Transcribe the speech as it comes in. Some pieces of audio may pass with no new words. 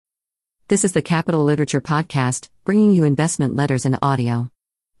This is the Capital Literature Podcast, bringing you investment letters in audio.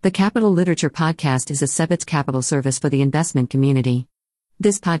 The Capital Literature Podcast is a Sebitz Capital service for the investment community.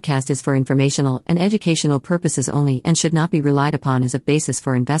 This podcast is for informational and educational purposes only and should not be relied upon as a basis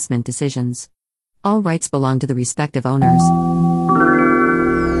for investment decisions. All rights belong to the respective owners.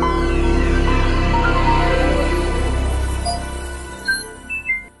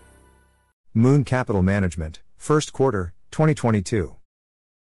 Moon Capital Management, First Quarter, 2022.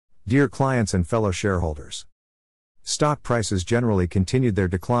 Dear clients and fellow shareholders. Stock prices generally continued their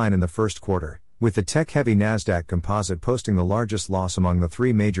decline in the first quarter, with the tech-heavy Nasdaq Composite posting the largest loss among the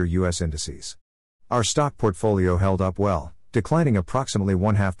three major U.S. indices. Our stock portfolio held up well, declining approximately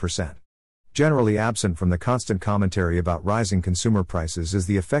 0.5%. Generally absent from the constant commentary about rising consumer prices is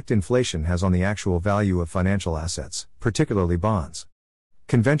the effect inflation has on the actual value of financial assets, particularly bonds.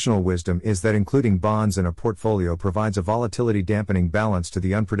 Conventional wisdom is that including bonds in a portfolio provides a volatility-dampening balance to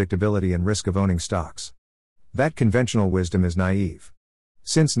the unpredictability and risk of owning stocks. That conventional wisdom is naive.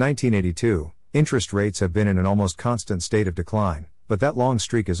 Since 1982, interest rates have been in an almost constant state of decline, but that long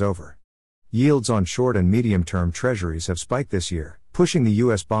streak is over. Yields on short and medium-term treasuries have spiked this year, pushing the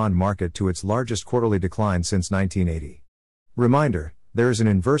U.S. bond market to its largest quarterly decline since 1980. Reminder, there is an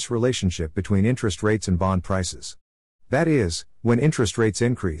inverse relationship between interest rates and bond prices. That is, when interest rates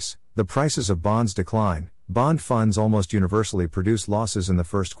increase, the prices of bonds decline. Bond funds almost universally produce losses in the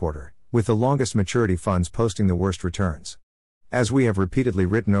first quarter, with the longest maturity funds posting the worst returns. As we have repeatedly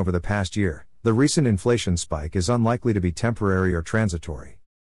written over the past year, the recent inflation spike is unlikely to be temporary or transitory.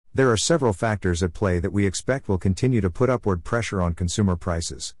 There are several factors at play that we expect will continue to put upward pressure on consumer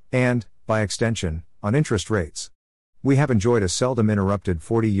prices, and, by extension, on interest rates. We have enjoyed a seldom interrupted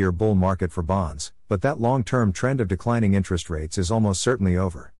 40-year bull market for bonds, but that long-term trend of declining interest rates is almost certainly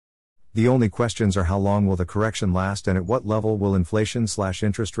over. The only questions are how long will the correction last and at what level will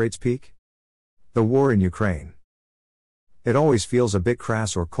inflation/interest rates peak? The war in Ukraine. It always feels a bit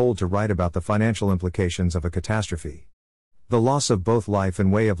crass or cold to write about the financial implications of a catastrophe. The loss of both life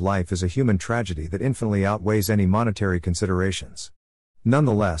and way of life is a human tragedy that infinitely outweighs any monetary considerations.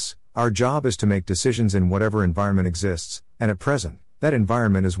 Nonetheless, our job is to make decisions in whatever environment exists, and at present, that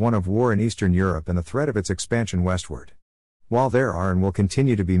environment is one of war in Eastern Europe and the threat of its expansion westward. While there are and will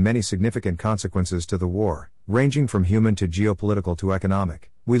continue to be many significant consequences to the war, ranging from human to geopolitical to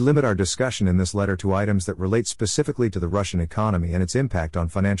economic, we limit our discussion in this letter to items that relate specifically to the Russian economy and its impact on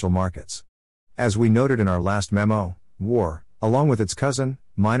financial markets. As we noted in our last memo, war, along with its cousin,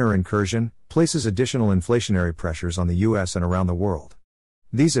 minor incursion, places additional inflationary pressures on the U.S. and around the world.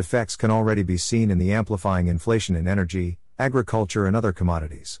 These effects can already be seen in the amplifying inflation in energy, agriculture and other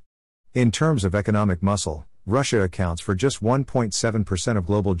commodities. In terms of economic muscle, Russia accounts for just 1.7% of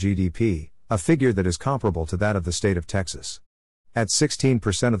global GDP, a figure that is comparable to that of the state of Texas. At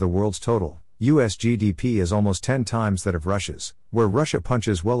 16% of the world's total, U.S. GDP is almost 10 times that of Russia's, where Russia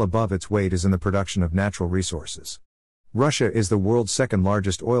punches well above its weight is in the production of natural resources. Russia is the world's second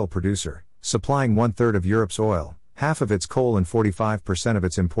largest oil producer, supplying 1/3 of Europe's oil, half of its coal and 45% of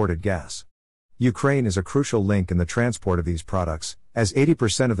its imported gas. Ukraine is a crucial link in the transport of these products, as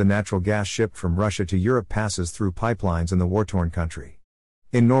 80% of the natural gas shipped from Russia to Europe passes through pipelines in the war-torn country.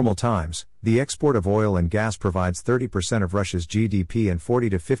 In normal times, the export of oil and gas provides 30% of Russia's GDP and 40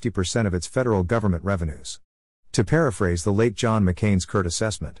 to 50% of its federal government revenues. To paraphrase the late John McCain's curt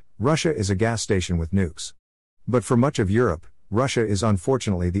assessment, Russia is a gas station with nukes. But for much of Europe, Russia is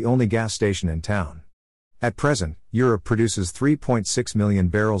unfortunately the only gas station in town. At present, Europe produces 3.6 million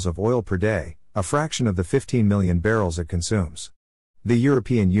barrels of oil per day, a fraction of the 15 million barrels it consumes. The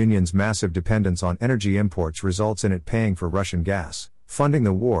European Union's massive dependence on energy imports results in it paying for Russian gas, funding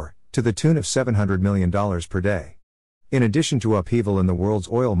the war, to the tune of $700 million per day. In addition to upheaval in the world's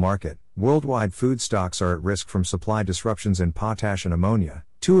oil market, worldwide food stocks are at risk from supply disruptions in potash and ammonia,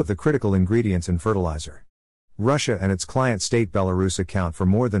 two of the critical ingredients in fertilizer. Russia and its client state Belarus account for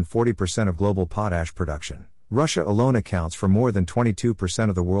more than 40% of global potash production. Russia alone accounts for more than 22%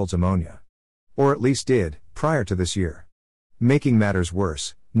 of the world's ammonia. Or at least did, prior to this year. Making matters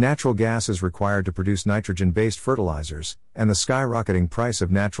worse, natural gas is required to produce nitrogen-based fertilizers, and the skyrocketing price of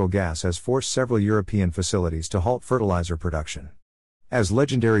natural gas has forced several European facilities to halt fertilizer production. As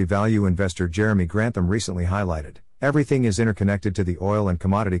legendary value investor Jeremy Grantham recently highlighted, everything is interconnected to the oil and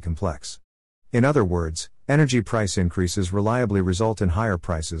commodity complex. In other words, energy price increases reliably result in higher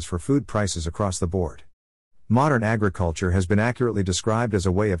prices for food prices across the board. Modern agriculture has been accurately described as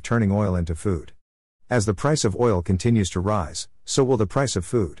a way of turning oil into food. As the price of oil continues to rise, so will the price of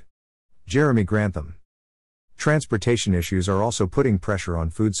food. Jeremy Grantham. Transportation issues are also putting pressure on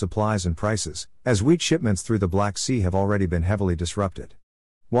food supplies and prices, as wheat shipments through the Black Sea have already been heavily disrupted.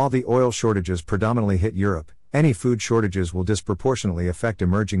 While the oil shortages predominantly hit Europe, any food shortages will disproportionately affect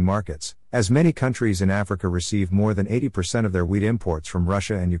emerging markets, as many countries in Africa receive more than 80% of their wheat imports from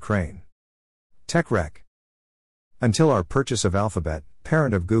Russia and Ukraine. TechRec. Until our purchase of Alphabet,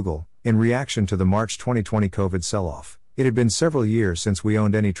 parent of Google, in reaction to the March 2020 COVID sell-off, it had been several years since we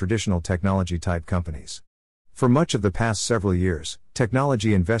owned any traditional technology-type companies. For much of the past several years,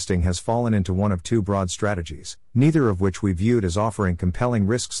 technology investing has fallen into one of two broad strategies, neither of which we viewed as offering compelling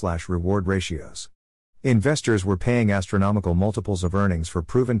risk/reward ratios. Investors were paying astronomical multiples of earnings for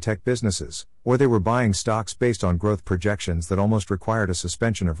proven tech businesses, or they were buying stocks based on growth projections that almost required a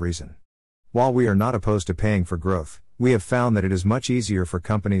suspension of reason. While we are not opposed to paying for growth, we have found that it is much easier for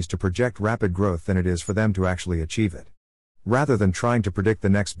companies to project rapid growth than it is for them to actually achieve it. Rather than trying to predict the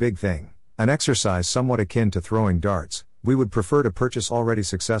next big thing, an exercise somewhat akin to throwing darts, we would prefer to purchase already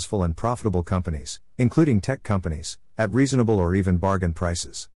successful and profitable companies, including tech companies, at reasonable or even bargain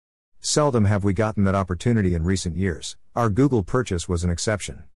prices. Seldom have we gotten that opportunity in recent years. Our Google purchase was an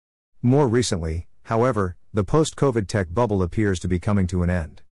exception. More recently, however, the post-COVID tech bubble appears to be coming to an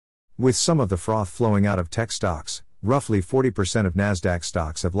end. With some of the froth flowing out of tech stocks, roughly 40% of Nasdaq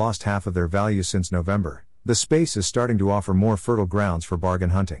stocks have lost half of their value since November. The space is starting to offer more fertile grounds for bargain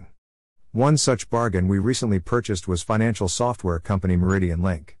hunting. One such bargain we recently purchased was financial software company Meridian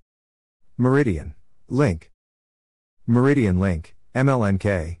Link. Meridian Link,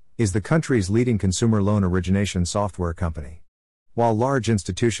 MLNK, is the country's leading consumer loan origination software company. While large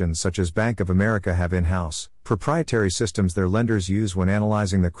institutions such as Bank of America have in-house, proprietary systems their lenders use when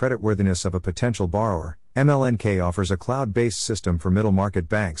analyzing the creditworthiness of a potential borrower, MLNK offers a cloud-based system for middle-market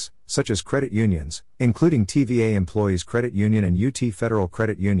banks, such as credit unions, including TVA Employees Credit Union and UT Federal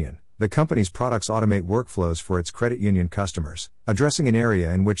Credit Union. The company's products automate workflows for its credit union customers, addressing an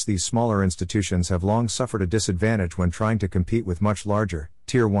area in which these smaller institutions have long suffered a disadvantage when trying to compete with much larger,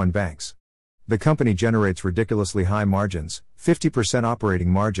 Tier 1 banks. The company generates ridiculously high margins, 50%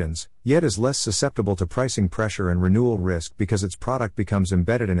 operating margins, yet is less susceptible to pricing pressure and renewal risk because its product becomes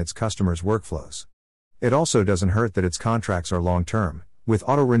embedded in its customers' workflows. It also doesn't hurt that its contracts are long-term, with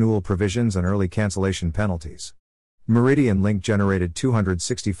auto-renewal provisions and early cancellation penalties. Meridian Link generated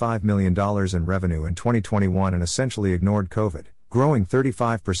 $265 million in revenue in 2021 and essentially ignored COVID, growing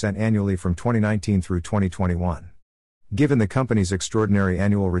 35% annually from 2019 through 2021. Given the company's extraordinary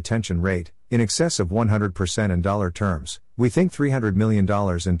annual retention rate, in excess of 100% in dollar terms, we think $300 million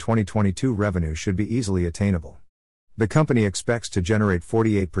in 2022 revenue should be easily attainable. The company expects to generate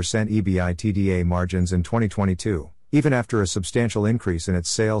 48% EBITDA margins in 2022, even after a substantial increase in its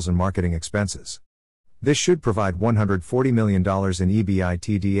sales and marketing expenses. This should provide $140 million in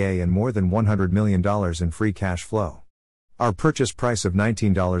EBITDA and more than $100 million in free cash flow. Our purchase price of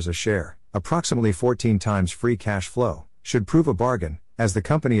 $19 a share, approximately 14 times free cash flow, should prove a bargain, as the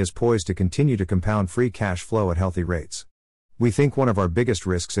company is poised to continue to compound free cash flow at healthy rates. We think one of our biggest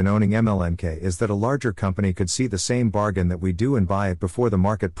risks in owning MLNK is that a larger company could see the same bargain that we do and buy it before the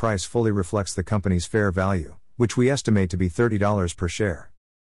market price fully reflects the company's fair value, which we estimate to be $30 per share.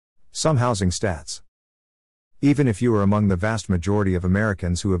 Some housing stats. Even if you are among the vast majority of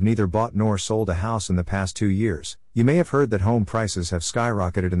Americans who have neither bought nor sold a house in the past 2 years, you may have heard that home prices have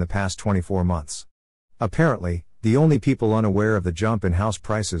skyrocketed in the past 24 months. Apparently, the only people unaware of the jump in house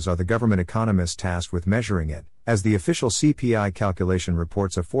prices are the government economists tasked with measuring it, as the official CPI calculation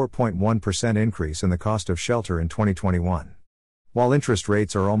reports a 4.1% increase in the cost of shelter in 2021. While interest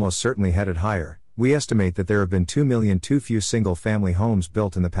rates are almost certainly headed higher, we estimate that there have been 2 million too few single-family homes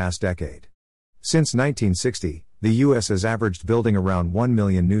built in the past decade. Since 1960, the U.S. has averaged building around 1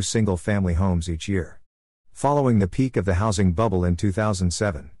 million new single-family homes each year. Following the peak of the housing bubble in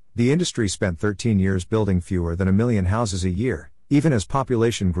 2007, the industry spent 13 years building fewer than 1 million houses a year, even as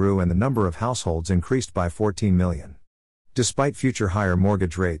population grew and the number of households increased by 14 million. Despite future higher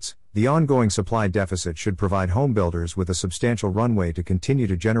mortgage rates, the ongoing supply deficit should provide homebuilders with a substantial runway to continue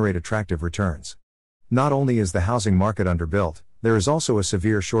to generate attractive returns. Not only is the housing market underbuilt, there is also a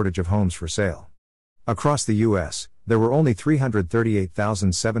severe shortage of homes for sale. Across the U.S., there were only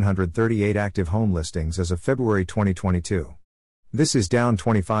 338,738 active home listings as of February 2022. This is down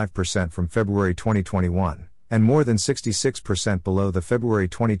 25% from February 2021, and more than 66% below the February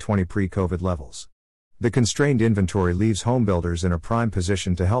 2020 pre-COVID levels. The constrained inventory leaves homebuilders in a prime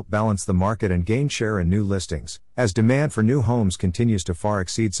position to help balance the market and gain share in new listings, as demand for new homes continues to far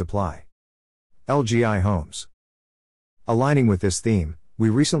exceed supply. LGI Homes. Aligning with this theme, we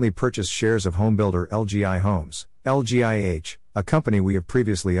recently purchased shares of homebuilder LGI Homes, LGIH, a company we have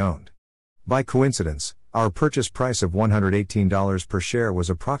previously owned. By coincidence, our purchase price of $118 per share was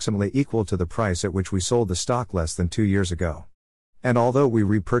approximately equal to the price at which we sold the stock less than 2 years ago. And although we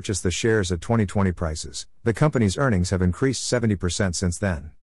repurchased the shares at 2020 prices, the company's earnings have increased 70% since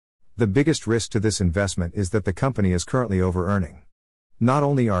then. The biggest risk to this investment is that the company is currently over-earning. Not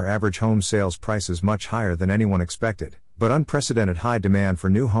only are average home sales prices much higher than anyone expected, but unprecedented high demand for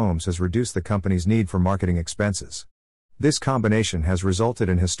new homes has reduced the company's need for marketing expenses. This combination has resulted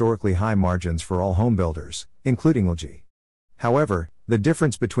in historically high margins for all home builders, including LG. However, the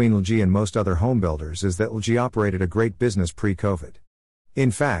difference between LG and most other home builders is that LG operated a great business pre-COVID.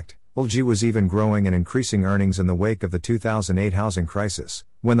 In fact, LG was even growing and increasing earnings in the wake of the 2008 housing crisis,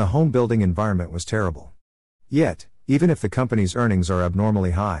 when the home building environment was terrible. Yet, even if the company's earnings are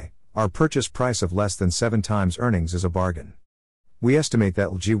abnormally high, our purchase price of less than 7 times earnings is a bargain. We estimate that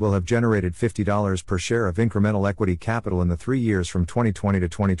LG will have generated $50 per share of incremental equity capital in the 3 years from 2020 to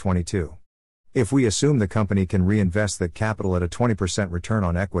 2022. If we assume the company can reinvest that capital at a 20% return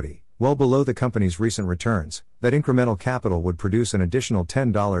on equity, well below the company's recent returns, that incremental capital would produce an additional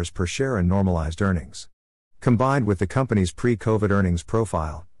 $10 per share in normalized earnings. Combined with the company's pre-COVID earnings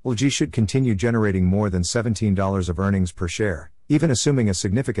profile, LG should continue generating more than $17 of earnings per share, even assuming a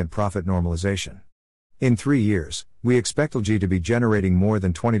significant profit normalization. In 3 years, we expect LG to be generating more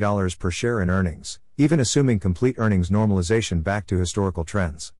than $20 per share in earnings, even assuming complete earnings normalization back to historical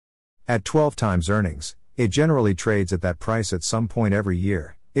trends. At 12 times earnings, it generally trades at that price at some point every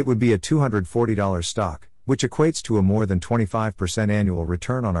year. It would be a $240 stock, which equates to a more than 25% annual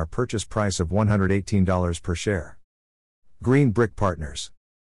return on our purchase price of $118 per share. Green Brick Partners.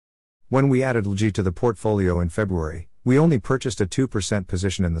 When we added LG to the portfolio in February, we only purchased a 2%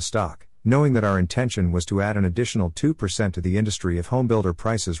 position in the stock, knowing that our intention was to add an additional 2% to the industry if homebuilder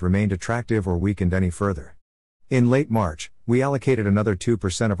prices remained attractive or weakened any further. In late March, we allocated another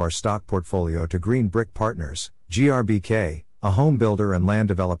 2% of our stock portfolio to Green Brick Partners, GRBK, a home builder and land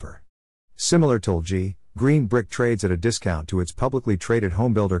developer. Similar to LG, Green Brick trades at a discount to its publicly traded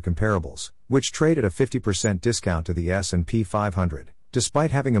homebuilder comparables, which trade at a 50% discount to the S&P 500,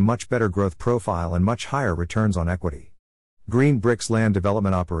 despite having a much better growth profile and much higher returns on equity. Green Brick's land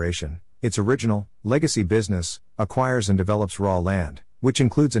development operation, its original, legacy business, acquires and develops raw land, which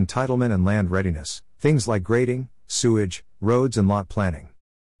includes entitlement and land readiness, things like grading, sewage, roads and lot planning.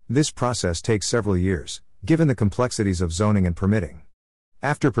 This process takes several years, given the complexities of zoning and permitting.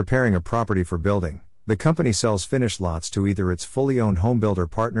 After preparing a property for building, the company sells finished lots to either its fully owned homebuilder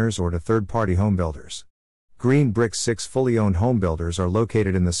partners or to third-party homebuilders. Green Brick's 6 fully owned homebuilders are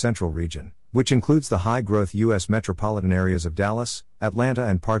located in the Central region, which includes the high-growth U.S. metropolitan areas of Dallas, Atlanta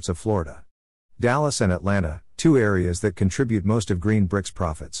and parts of Florida. Dallas and Atlanta, 2 areas that contribute most of Green Brick's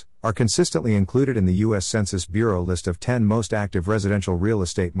profits, are consistently included in the U.S. Census Bureau list of 10 most active residential real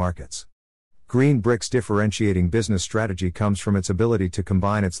estate markets. Green Brick's differentiating business strategy comes from its ability to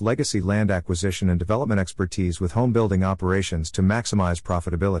combine its legacy land acquisition and development expertise with home building operations to maximize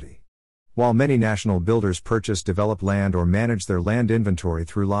profitability. While many national builders purchase developed land or manage their land inventory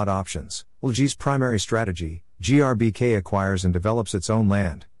through lot options, LG's primary strategy, GRBK acquires and develops its own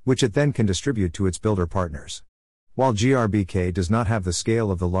land, which it then can distribute to its builder partners. While GRBK does not have the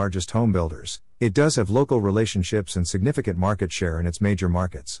scale of the largest home builders, it does have local relationships and significant market share in its major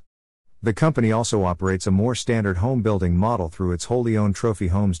markets. The company also operates a more standard home building model through its wholly owned Trophy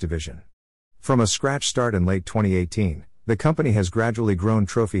Homes division. From a scratch start in late 2018, the company has gradually grown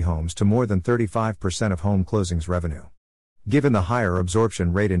Trophy Homes to more than 35% of home closings revenue. Given the higher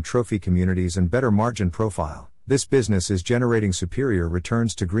absorption rate in Trophy communities and better margin profile, this business is generating superior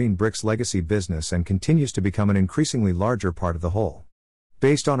returns to Green Brick's legacy business and continues to become an increasingly larger part of the whole.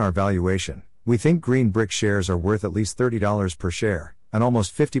 Based on our valuation, we think Green Brick shares are worth at least $30 per share, an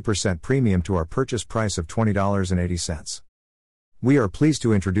almost 50% premium to our purchase price of $20.80. We are pleased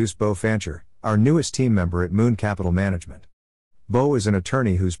to introduce Bo Fancher, our newest team member at Moon Capital Management. Bo is an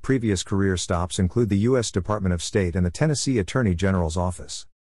attorney whose previous career stops include the U.S. Department of State and the Tennessee Attorney General's Office.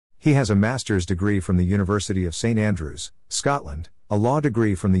 He has a master's degree from the University of St. Andrews, Scotland, a law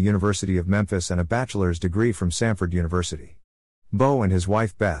degree from the University of Memphis and a bachelor's degree from Samford University. Bo and his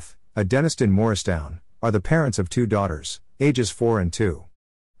wife Beth, a dentist in Morristown, are the parents of 2 daughters, ages 4 and 2.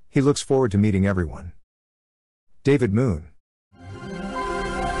 He looks forward to meeting everyone. David Moon.